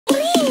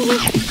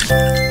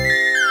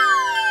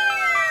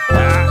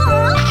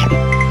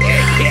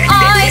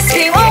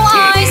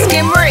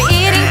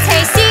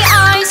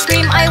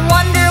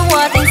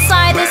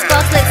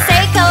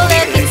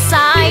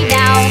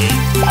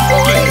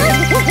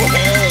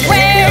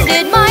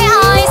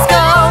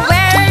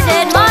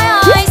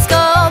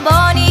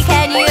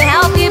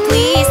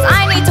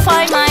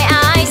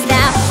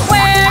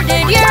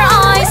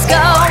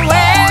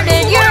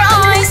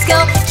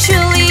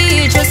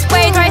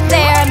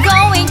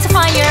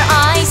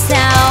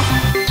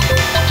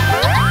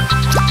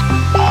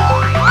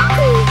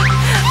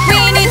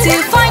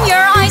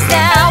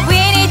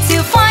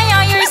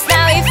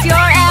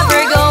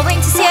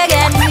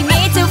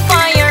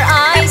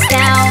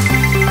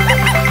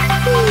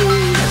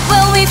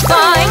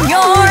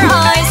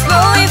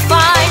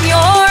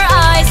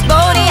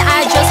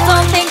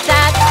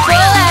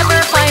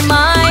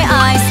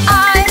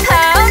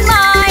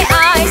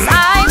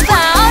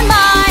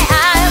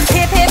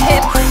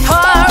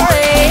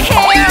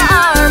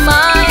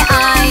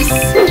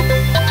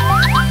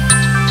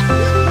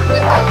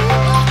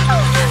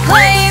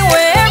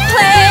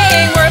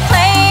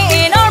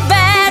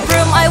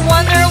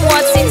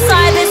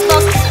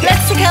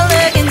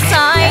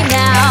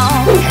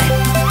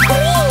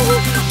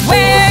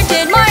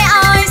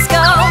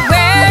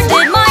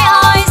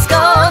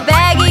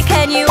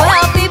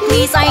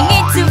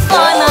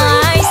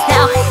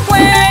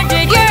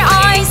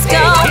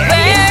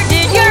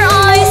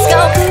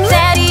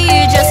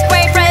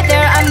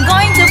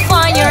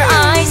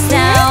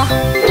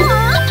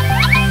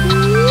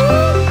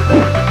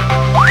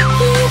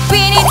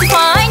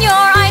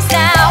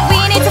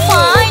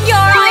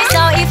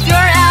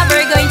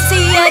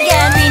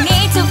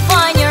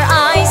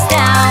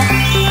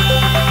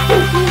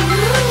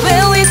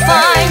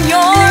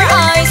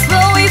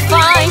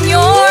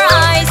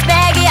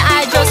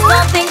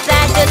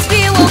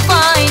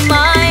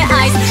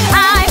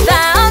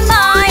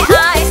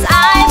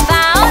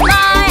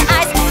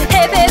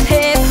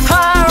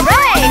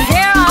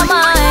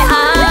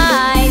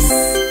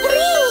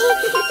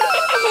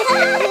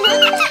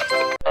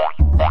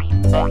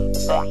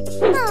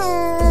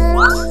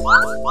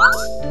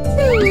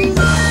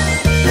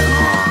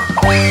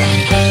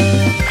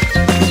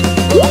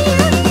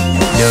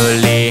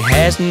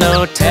has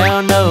no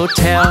tail, no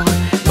tail.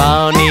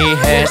 Bowni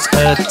has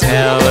a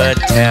tail, a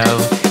tail.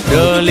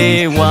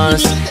 Dolly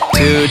wants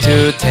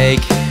to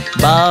take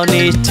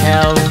Bowni's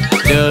tail.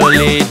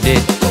 Dolly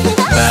did.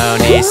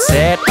 Bowni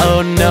said,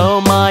 oh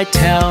no, my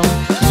tail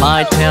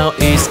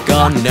is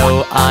gone,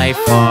 no I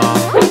fall.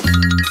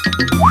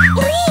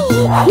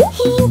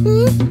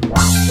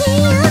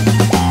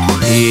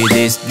 It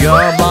is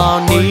your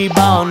Bowni,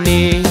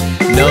 Bowni.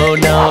 No,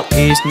 no,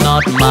 it's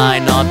not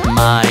mine, not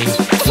mine.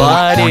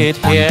 Find it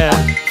here,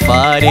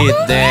 find it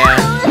there.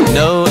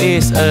 No,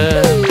 it's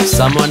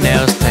someone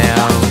else's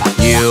tail.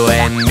 You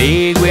and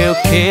me will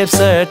keep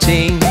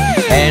searching,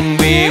 and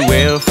we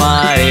will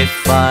find it,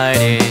 find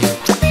it.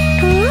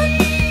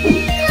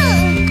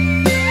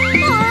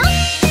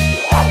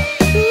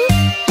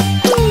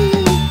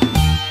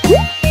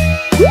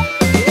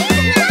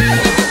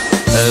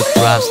 A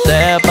crab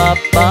step up,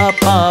 up,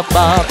 up,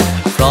 up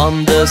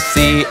from the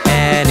sea,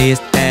 and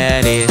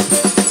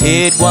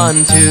it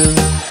want to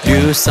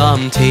do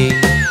something.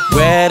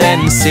 Wait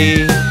and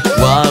see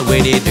what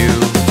will it do.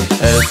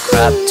 A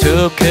crab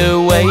took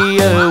away.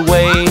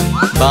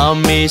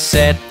 Bowmi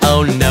said,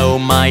 oh no,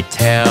 my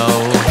tail.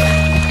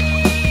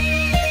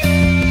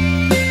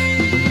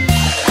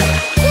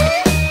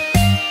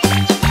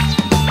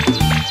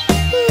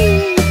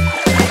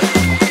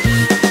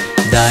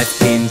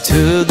 Dive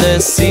into the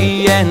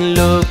sea and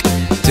look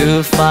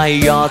to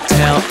find your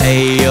tail.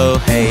 Hey, oh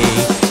hey.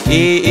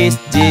 It is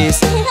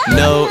this,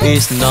 no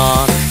it's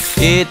not.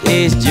 It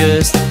is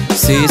just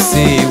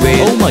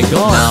seaweed. Oh my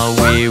god. Now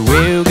we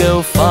will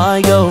go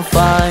find.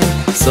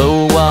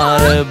 So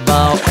what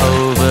about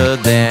over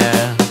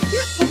there?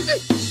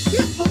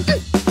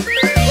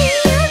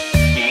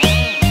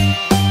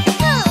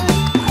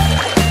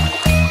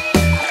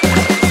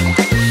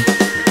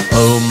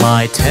 Oh,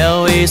 my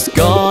tail is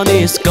gone,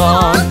 it's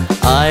gone.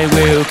 I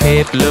will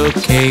keep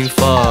looking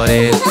for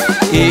it.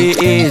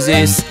 It is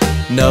this,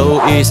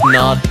 no it's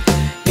not.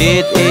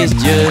 It is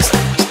just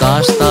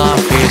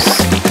starfish.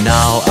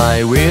 Now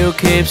I will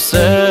keep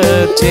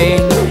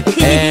searching,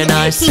 and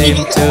I seem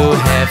to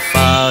have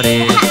found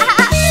it.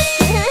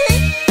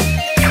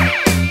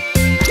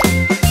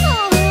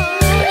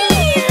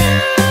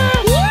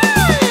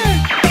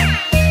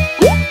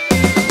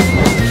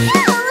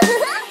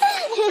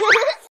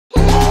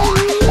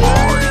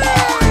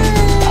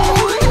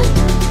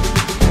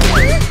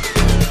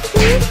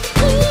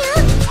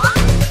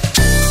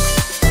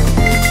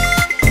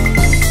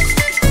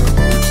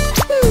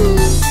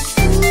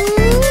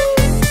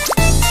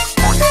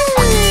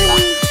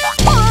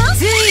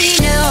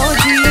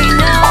 Do you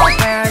know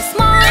where's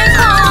my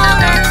car?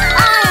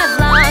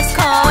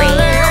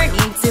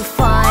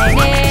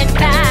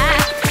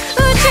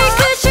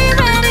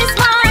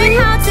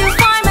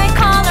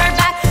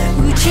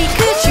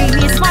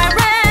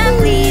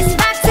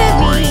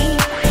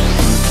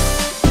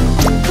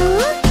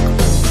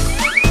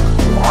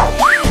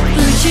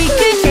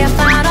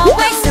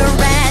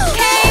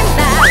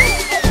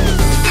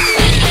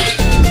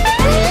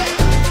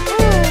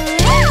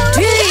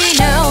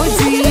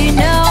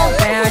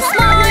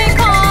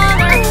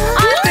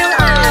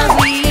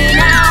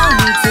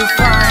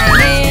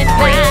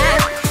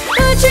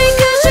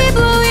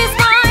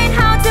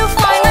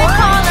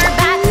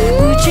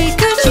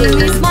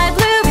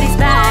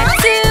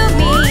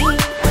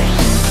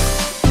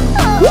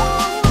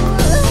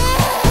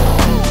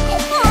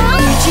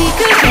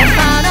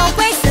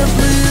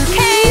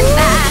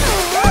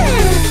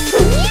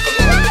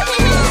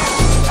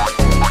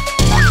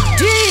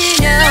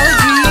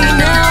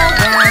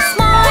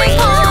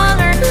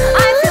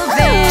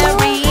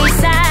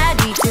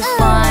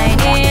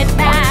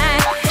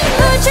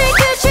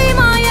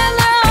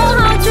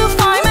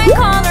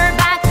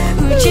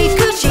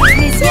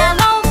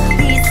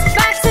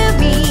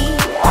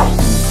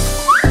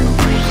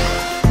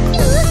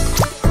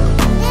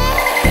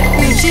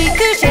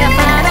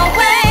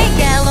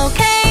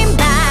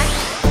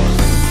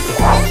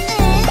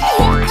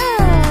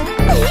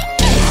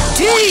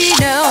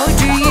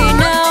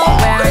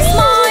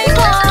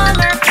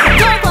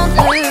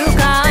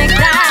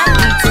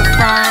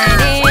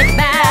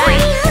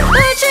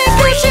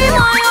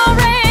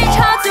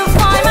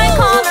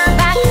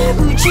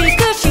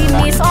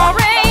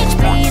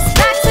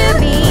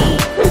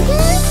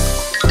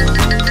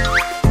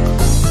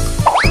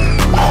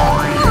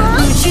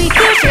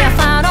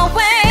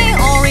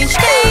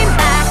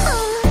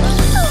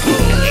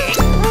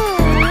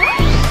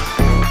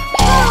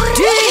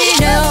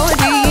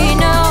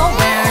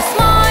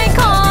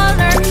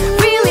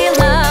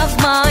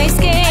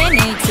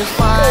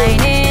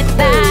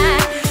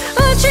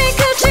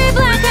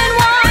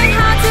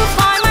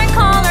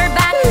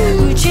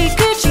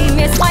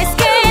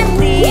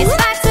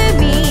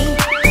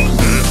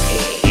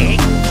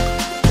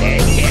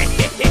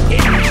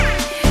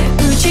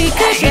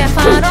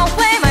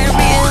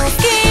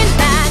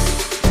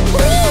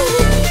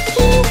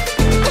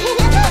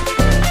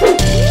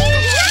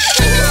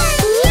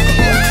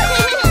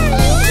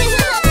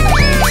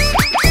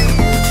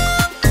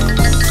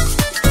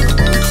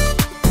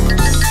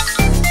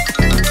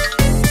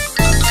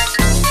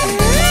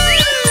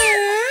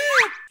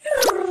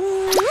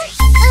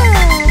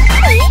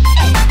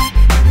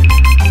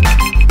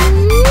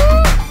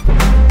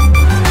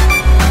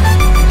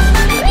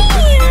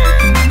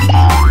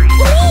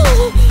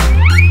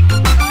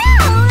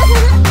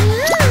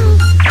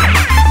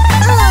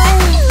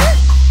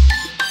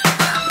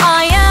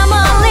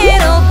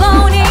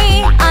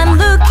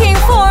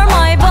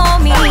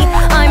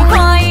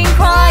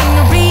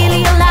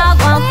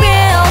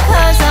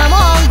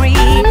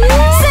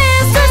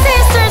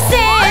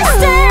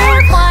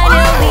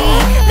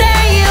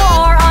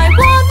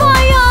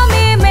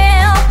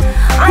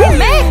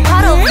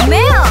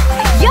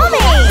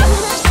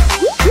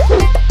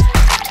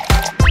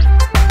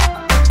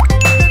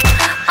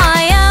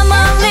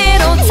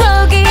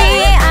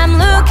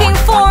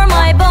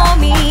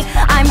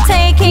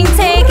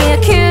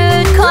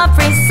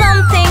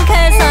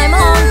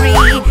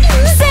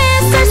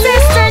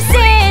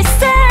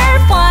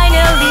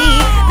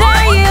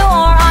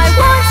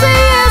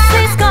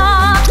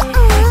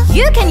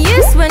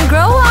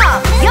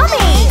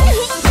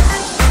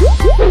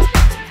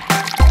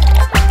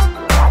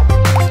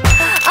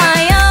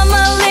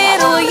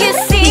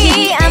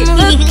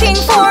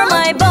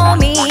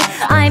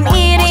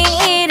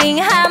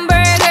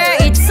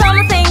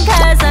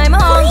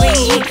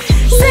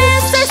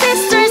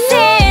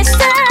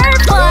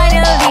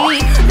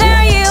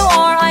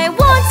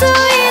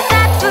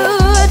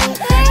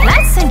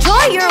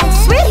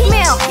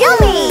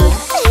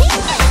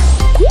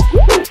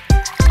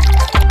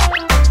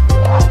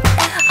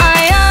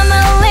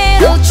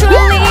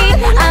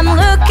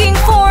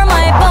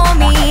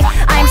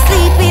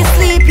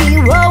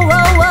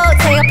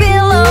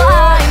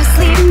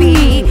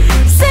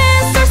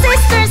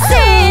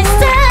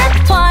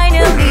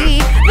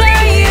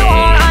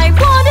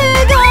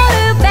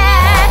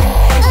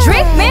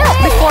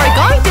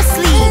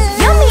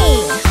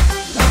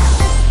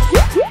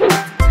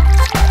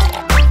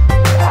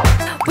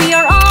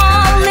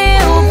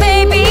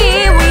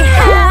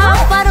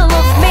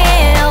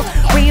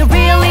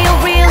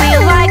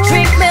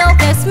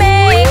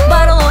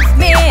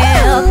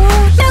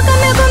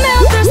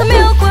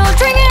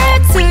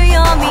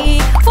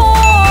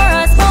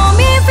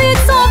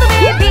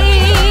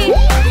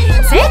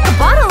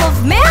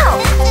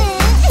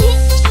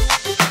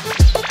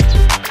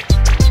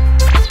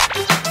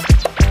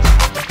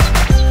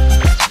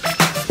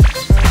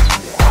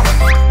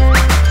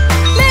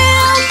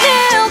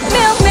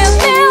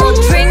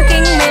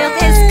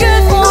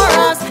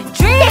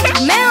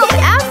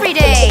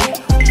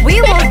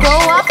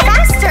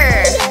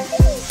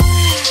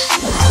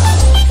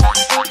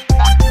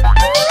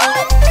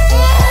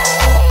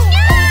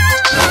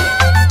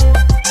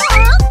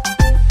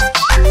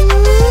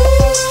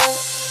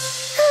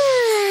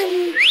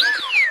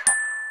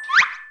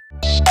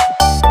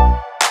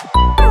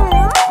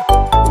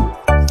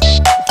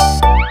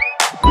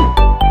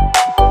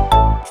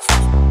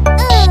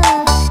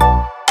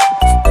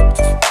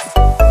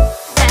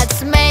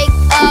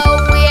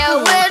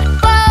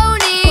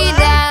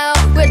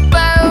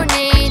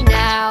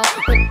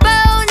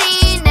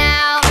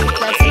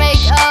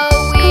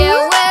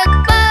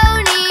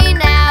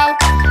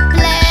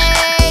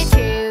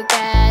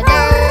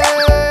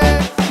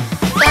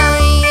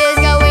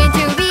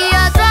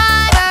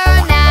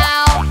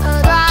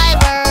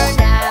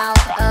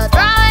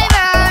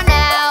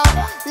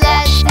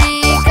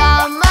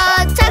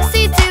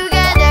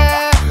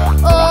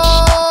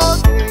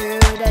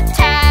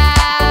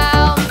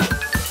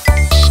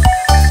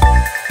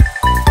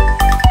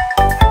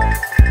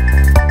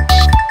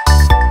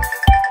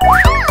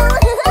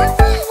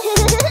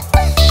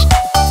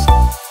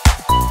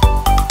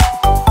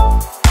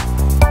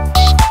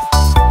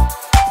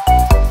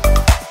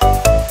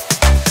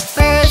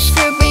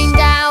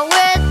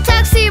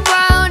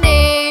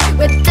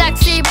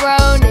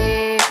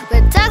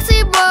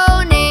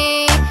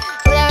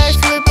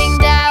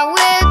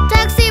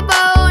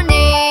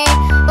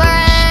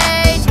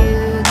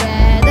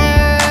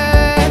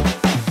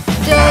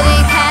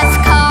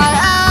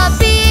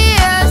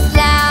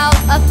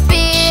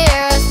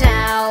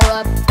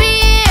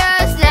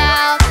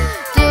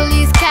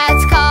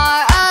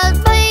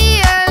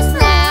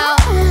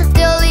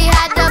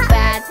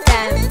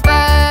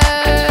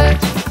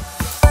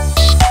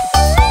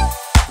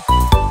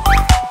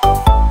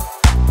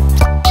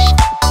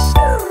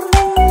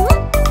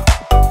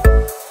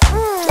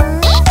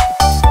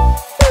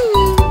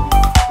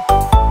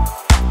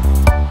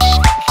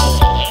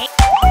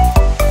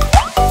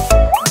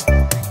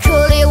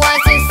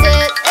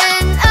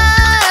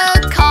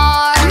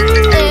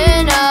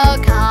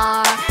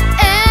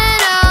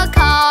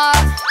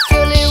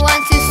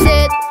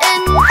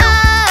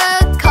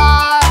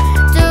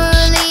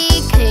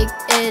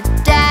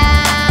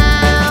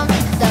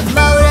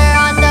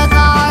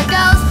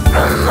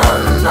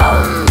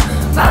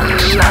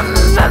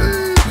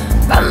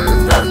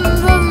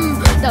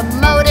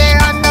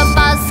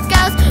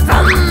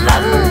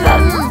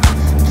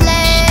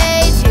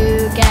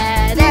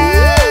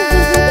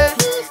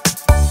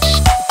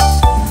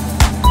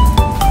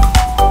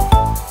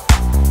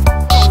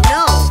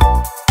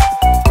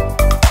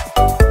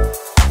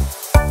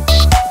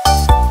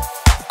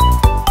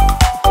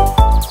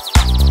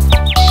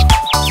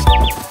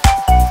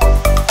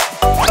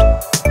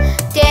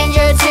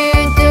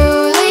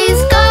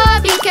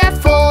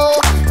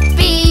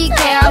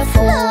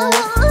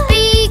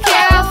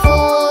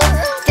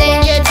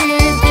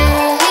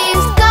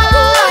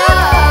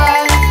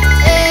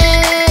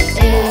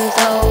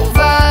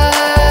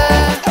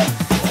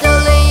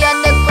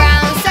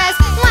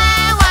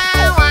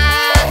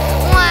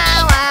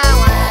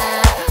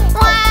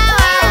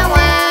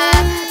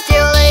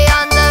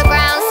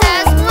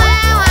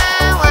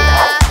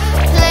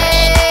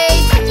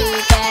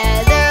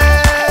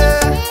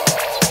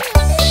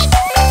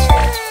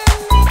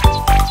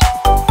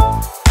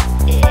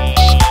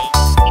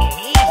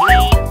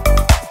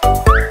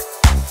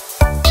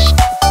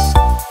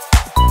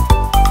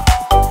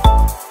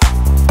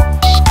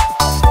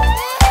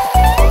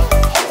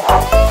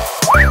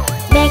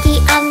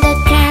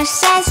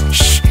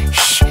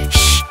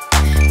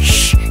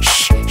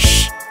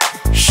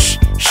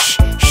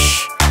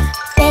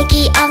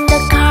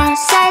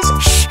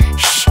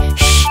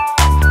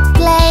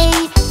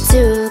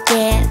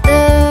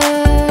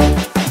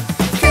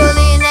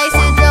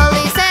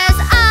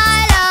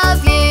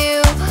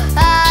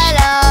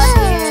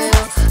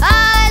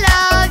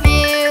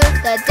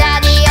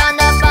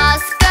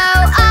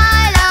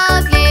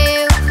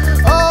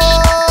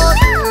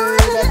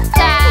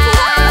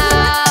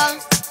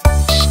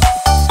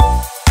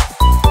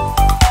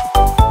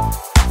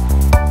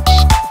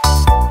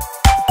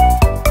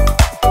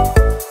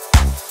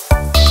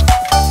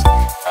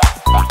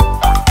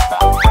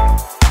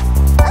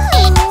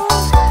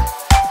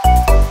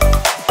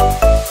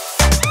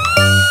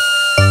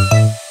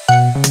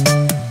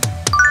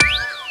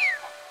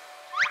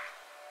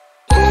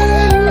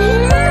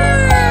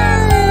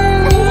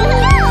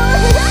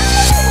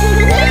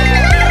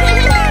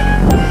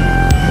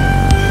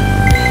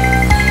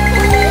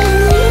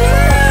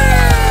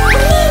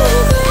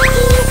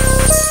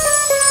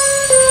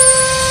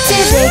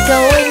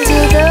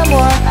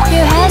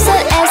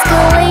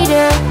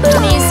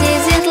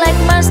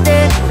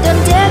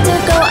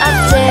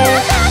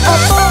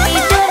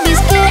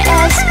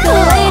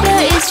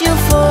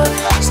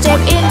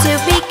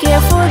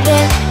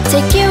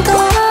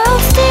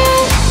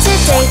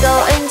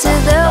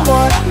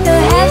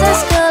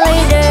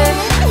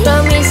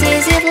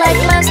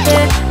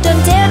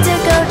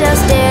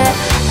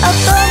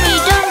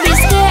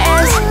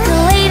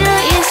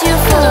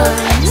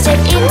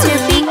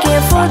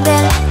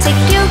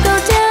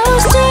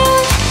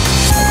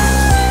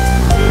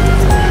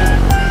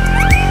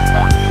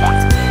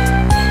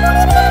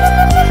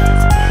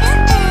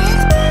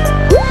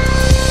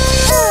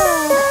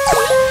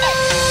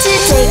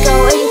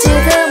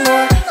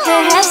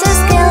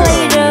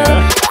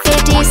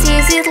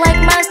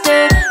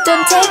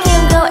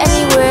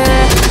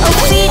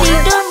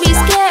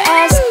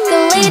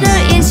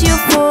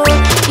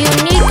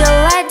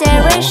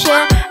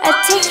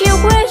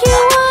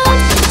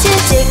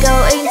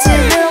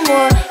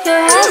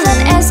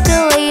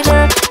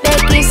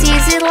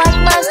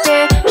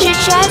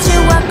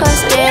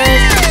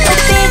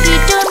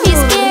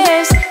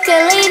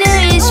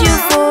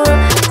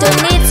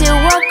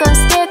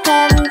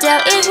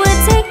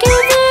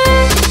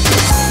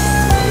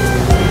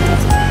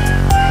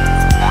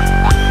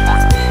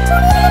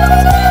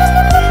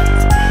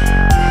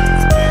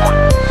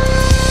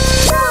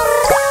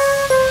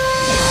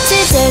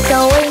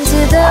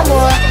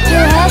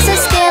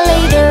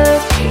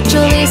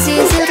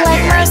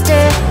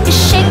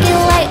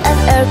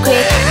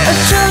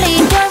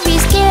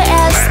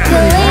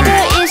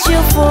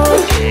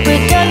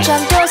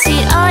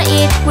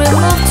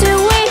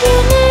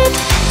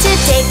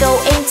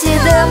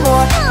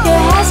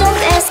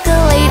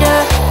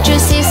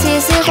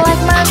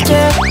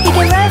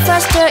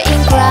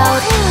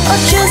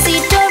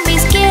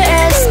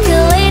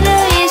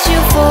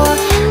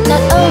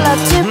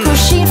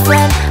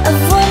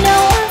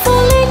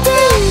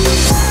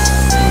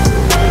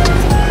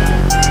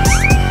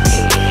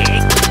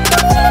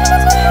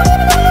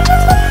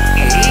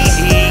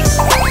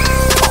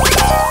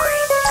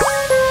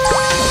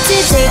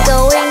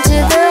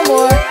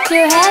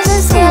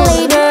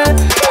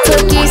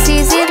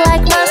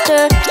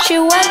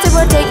 to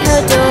protect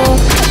her door.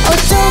 Oh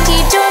doggy,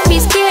 don't be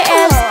scared,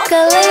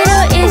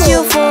 escalator is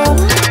your foe.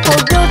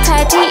 Hold her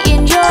tightly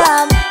in your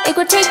arm, it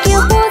will take you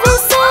for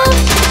this song.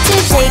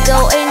 Today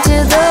go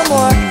into the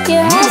mall,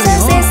 here has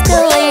an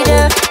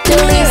escalator.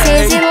 Julie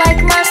says it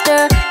like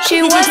master,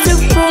 she wants to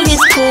prove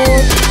it's cool.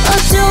 Oh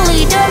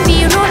Julie, don't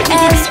be rude,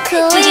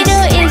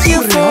 escalator is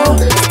your foe.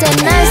 Stand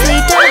nicely,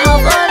 don't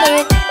hop on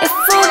it, if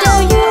fall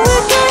down you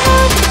will get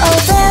hurt. Oh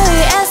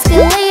very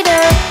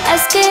escalator,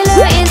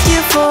 escalator is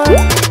your foe.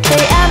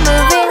 They are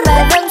moving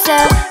by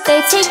themselves, they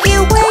take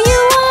you where you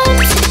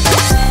want.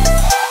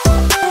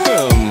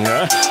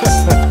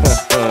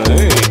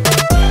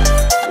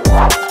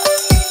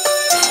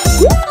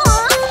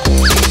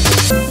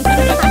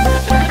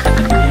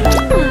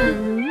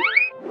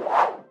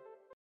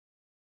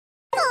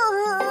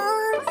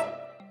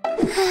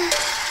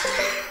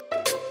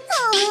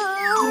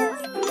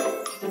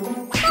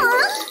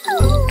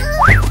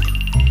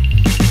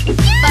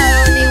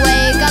 Bowni,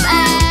 wake up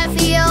and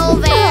feel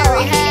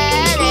very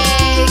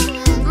headache.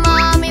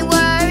 Mommy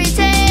worry,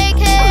 take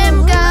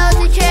him, go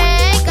to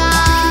check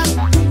up.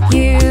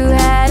 You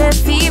had a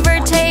fever,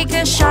 take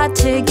a shot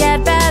to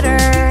get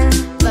better.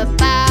 But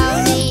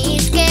Bowni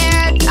is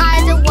scared,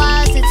 I don't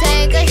want to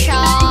take a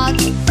shot.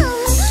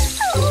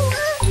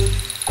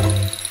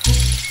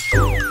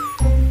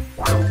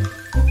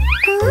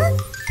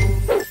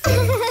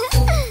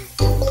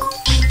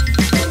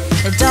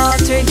 The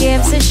doctor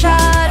gives a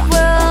shot,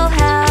 will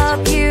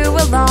help you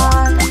a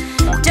lot.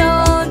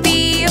 Don't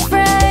be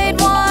afraid,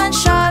 one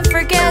shot,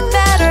 forget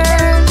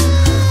better.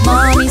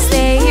 Mommy,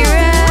 stay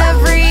here,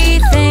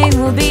 everything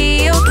will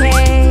be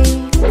okay.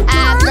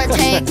 After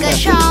take a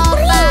shot,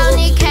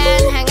 Bowni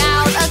can hang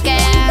out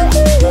again.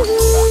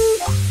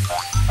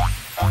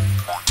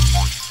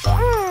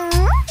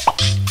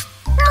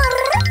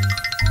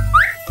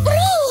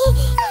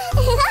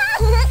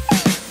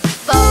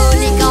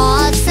 Bowni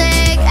got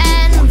sick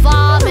and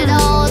vomit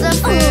all the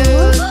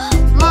food.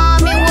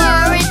 Mommy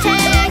worry,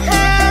 take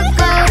her,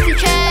 go to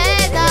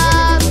check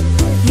up.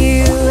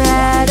 You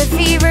had a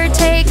fever,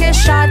 take a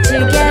shot to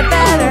get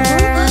better.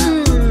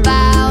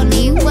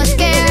 Bowni was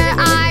scared,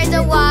 I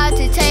don't want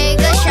to take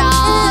a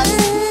shot.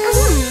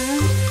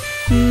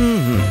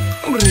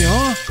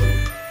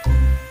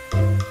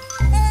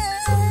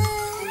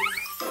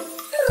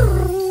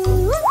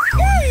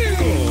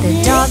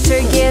 The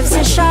doctor gives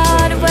a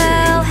shot,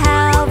 will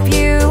help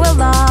you a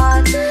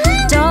lot.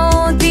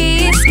 Don't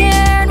be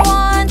scared,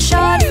 one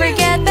shot,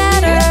 forget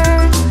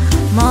better.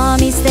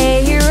 Mommy,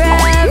 stay here,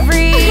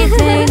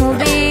 everything will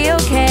be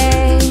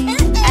okay.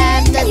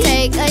 After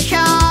take a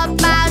shot,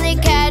 Bowni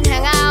can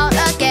hang out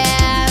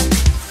again.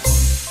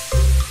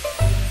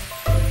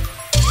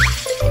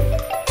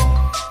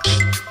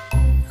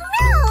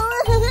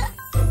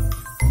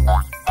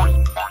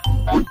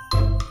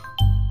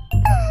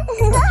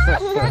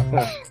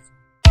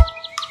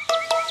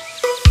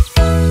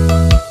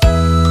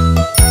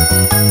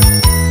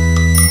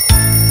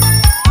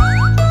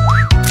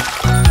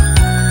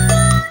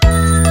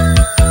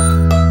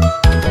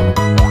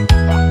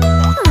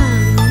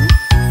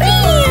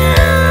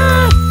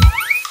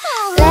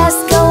 Let's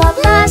go on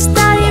bus,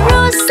 study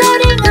rules,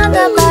 sitting on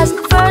the bus.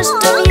 First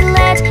to be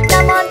late,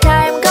 come on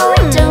time,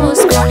 going to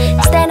school.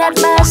 Stand at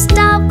bus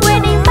stop,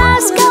 waiting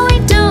bus,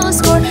 going to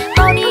school.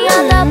 Only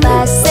on the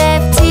bus,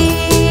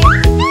 safety.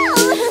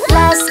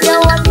 Let's go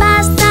on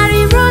bus,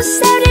 study rules,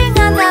 sitting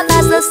on the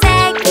bus. The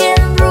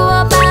second rule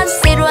about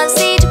sit one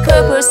seat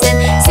per person.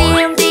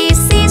 Seem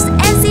disease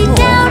and sit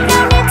down, no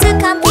need to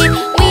compete.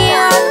 We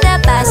are on the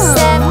bus,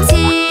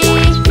 safety.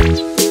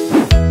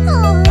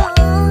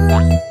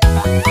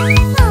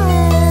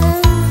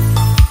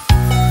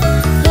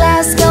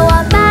 Let's go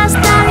on bus,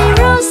 study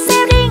rules,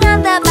 sitting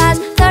on the bus.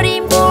 Third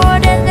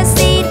important, the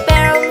seat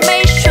belt,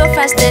 make sure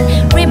fasten.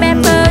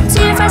 Remember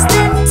to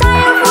fasten,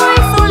 tie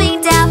avoid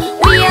falling down.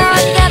 We are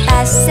on the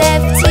bus,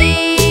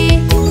 safety.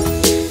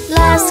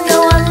 Let's go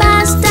on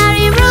bus,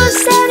 study rules,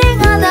 sitting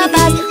on the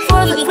bus.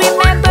 Fourth,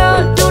 remember,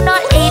 do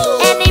not eat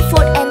any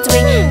food and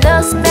drink.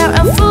 The smell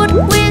of food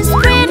will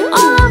spread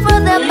all over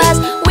the bus.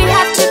 We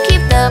have to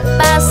keep the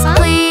bus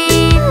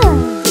clean.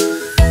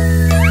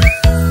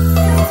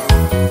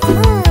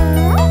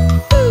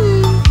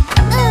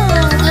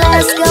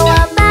 Let's go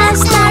on bus,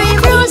 study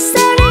rules,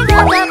 sitting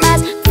on the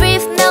bus.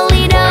 Fifth, no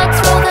leader,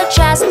 throw the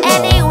trash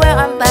anywhere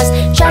on bus.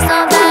 Trash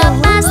on the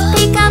bus,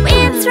 pick up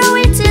and throw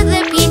it to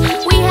the bin.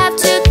 We have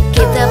to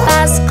keep the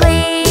bus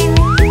clean.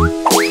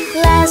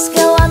 Let's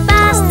go on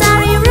bus,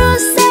 study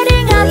rules,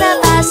 sitting on the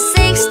bus.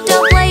 Six,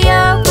 don't play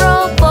your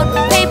robot,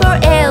 paper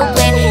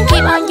airplane.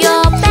 Keep on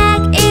your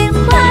back in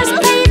class,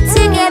 play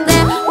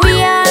together. We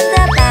are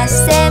the bus,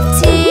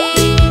 safety.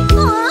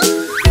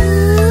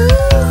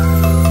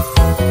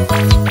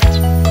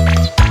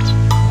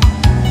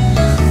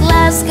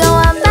 Let's go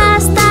on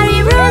bus, study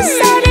rules,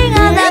 sitting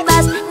on the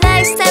bus.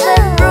 Next,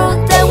 seven rule,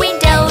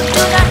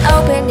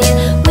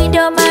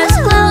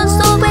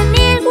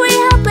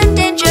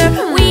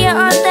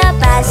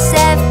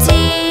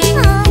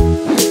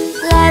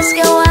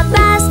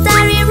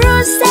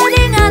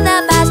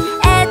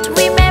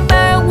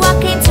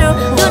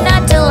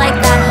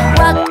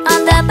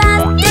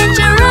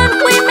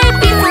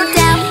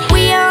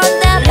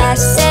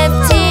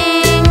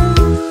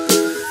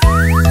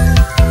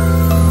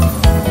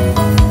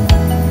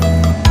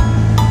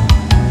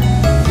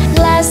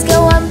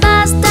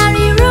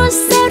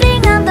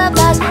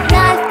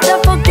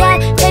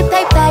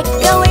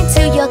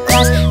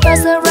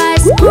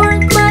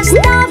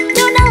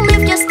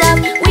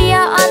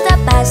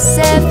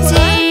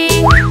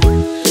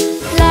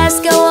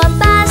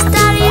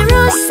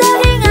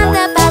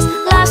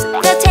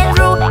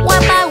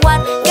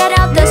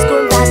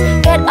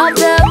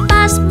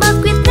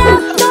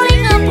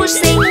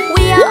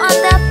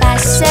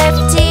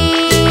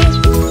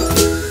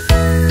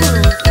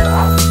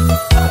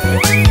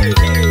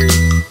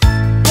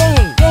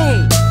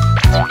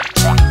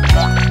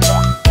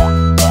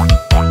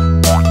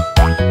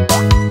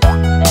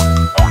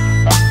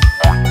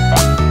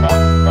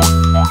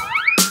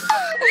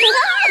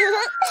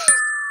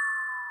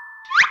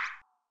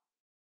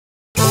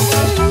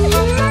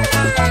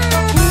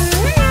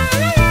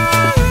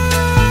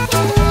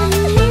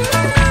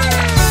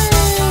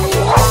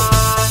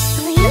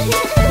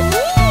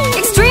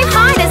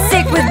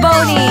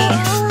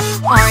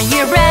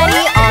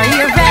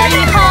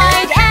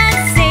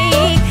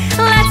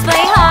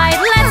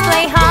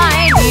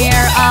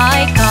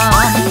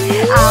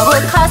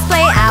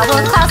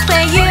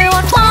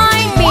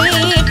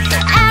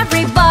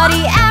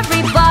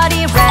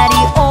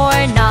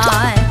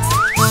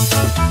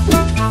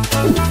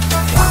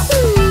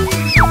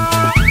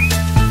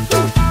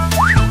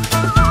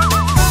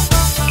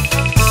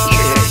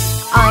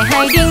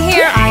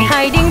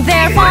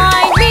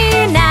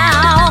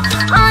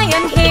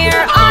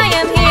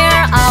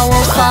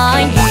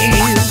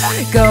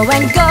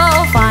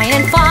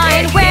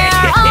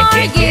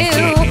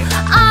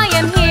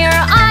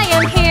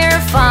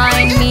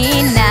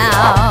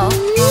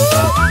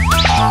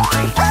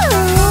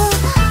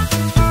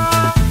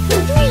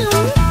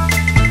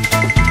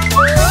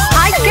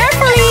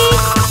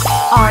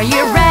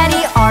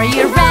 Are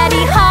you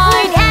ready?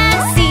 Hide and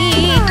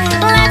seek.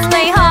 Let's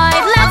play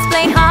hide, let's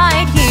play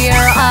hide. Here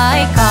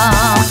I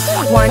come.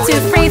 1, 2,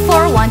 3,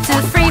 4. 1, 2,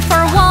 3,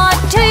 4. What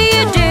do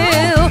you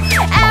do?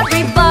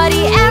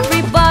 Everybody,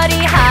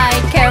 everybody,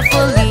 hide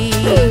carefully.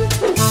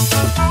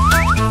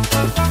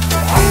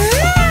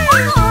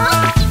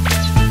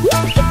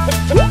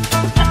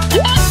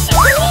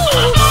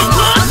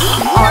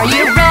 Are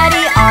you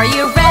ready? Are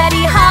you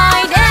ready?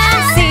 Hide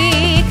and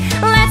seek.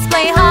 Let's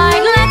play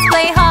hide, let's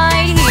play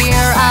hide.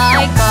 Here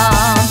I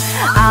come.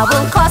 I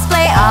will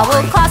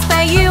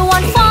cosplay, you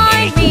won't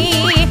find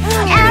me.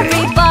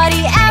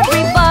 Everybody,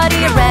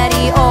 everybody,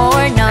 ready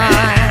or not.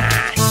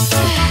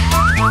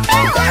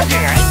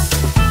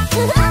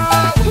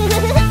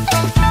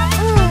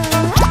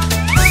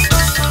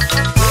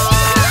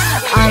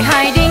 I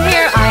hiding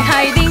here, I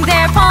hiding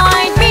there,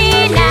 find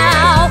me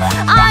now.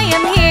 I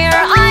am here,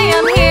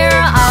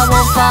 I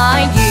will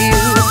find you.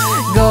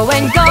 Go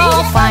and go,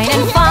 find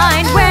and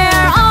find,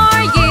 where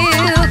are you?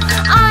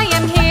 I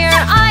am here,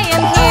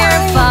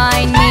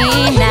 find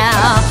me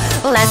now.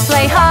 Let's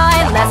play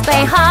hide,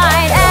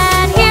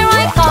 and here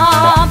I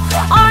come.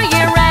 Are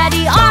you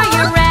ready,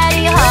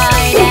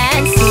 hide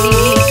and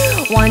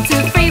seek. 1,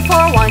 2, 3,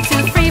 4. 1,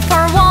 2, 3,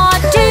 4.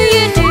 What do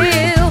you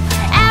do?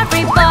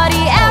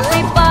 Everybody,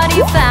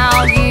 everybody,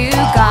 found you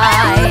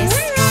guys.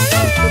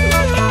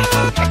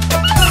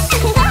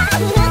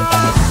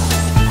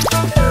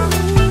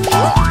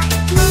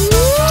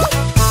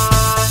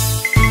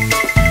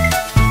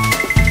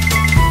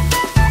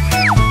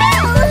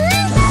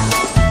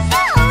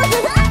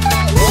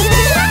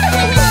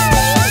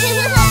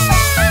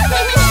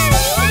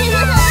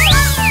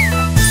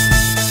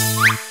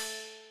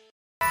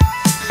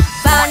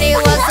 Bowni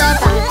was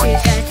about to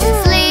get to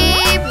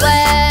sleep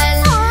when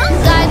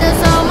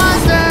dinosaur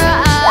monster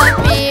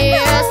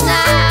appears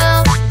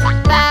now.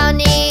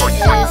 Bowni is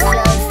so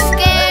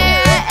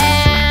scared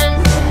and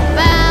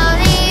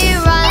Bowni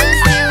runs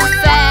to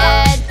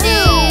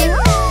Freddy.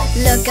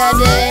 Look at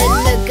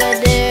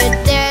it,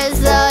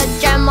 there's a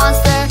giant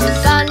monster.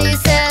 Bowni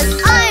says,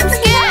 I'm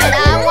scared, I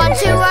want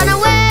to run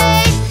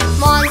away.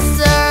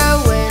 Monster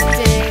with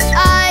big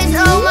eyes,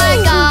 oh my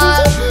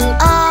god.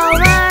 Oh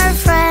my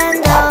friend,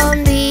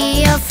 don't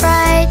be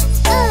afraid.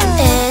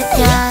 It's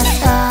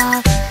just a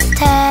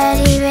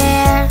teddy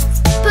bear.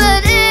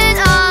 Put it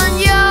on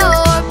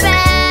your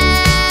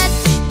bed.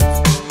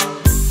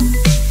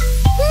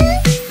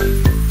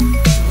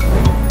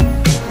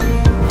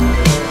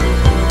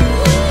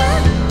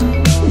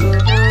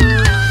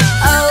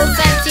 Oh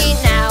Betty,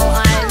 now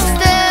I'm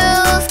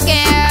still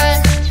scared.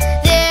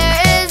 There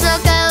is a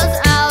ghost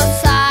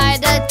outside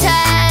the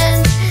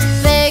tent.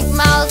 Big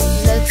mouth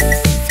looks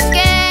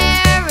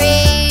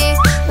scary.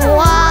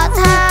 What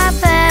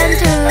happened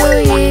to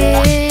you?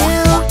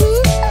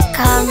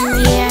 Come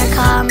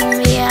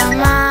here,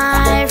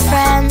 my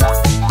friend.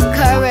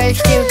 Courage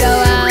to go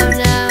out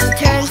now.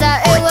 Turns out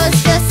it was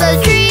just a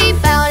tree.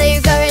 Bowni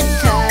got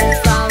returned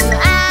from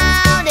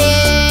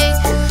outing.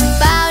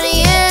 Bowni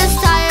is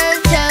tired,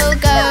 so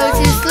go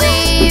to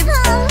sleep.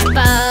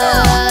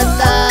 But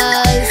the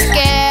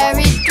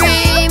scary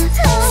dream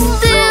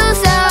still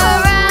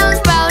surrounds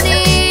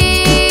Bowni.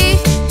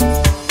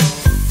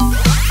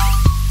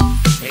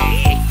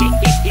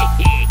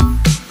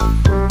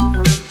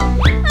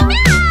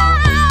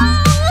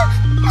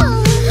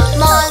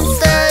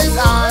 Monsters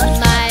on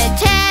my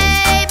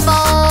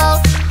table,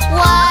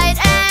 white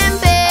and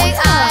big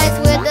eyes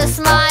with a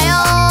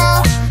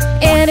smile.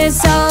 It is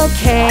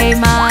okay,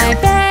 my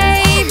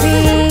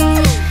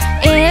baby.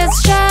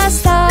 It's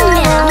just a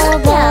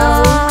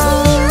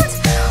robot.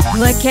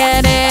 Look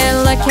at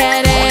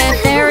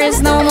it, there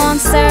is no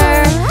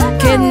monster.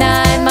 Good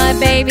night, my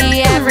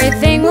baby,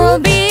 everything will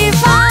be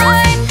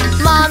fine.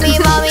 Mommy,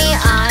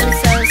 I'm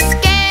so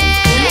scared.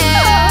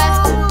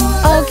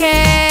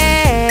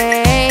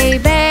 Okay,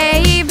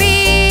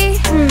 baby.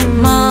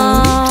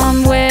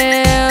 Mom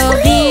will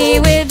be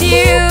with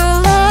you.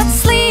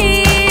 Let's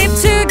sleep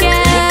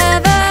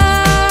together.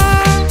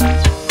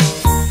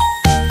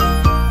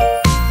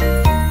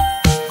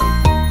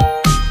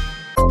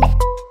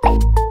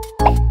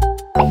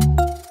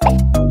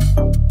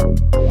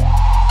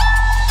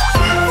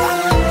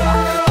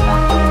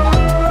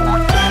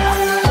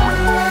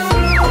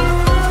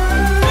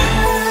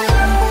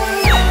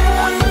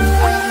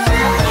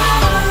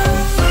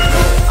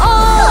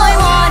 Oh, I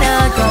wanna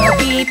go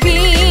beep beep.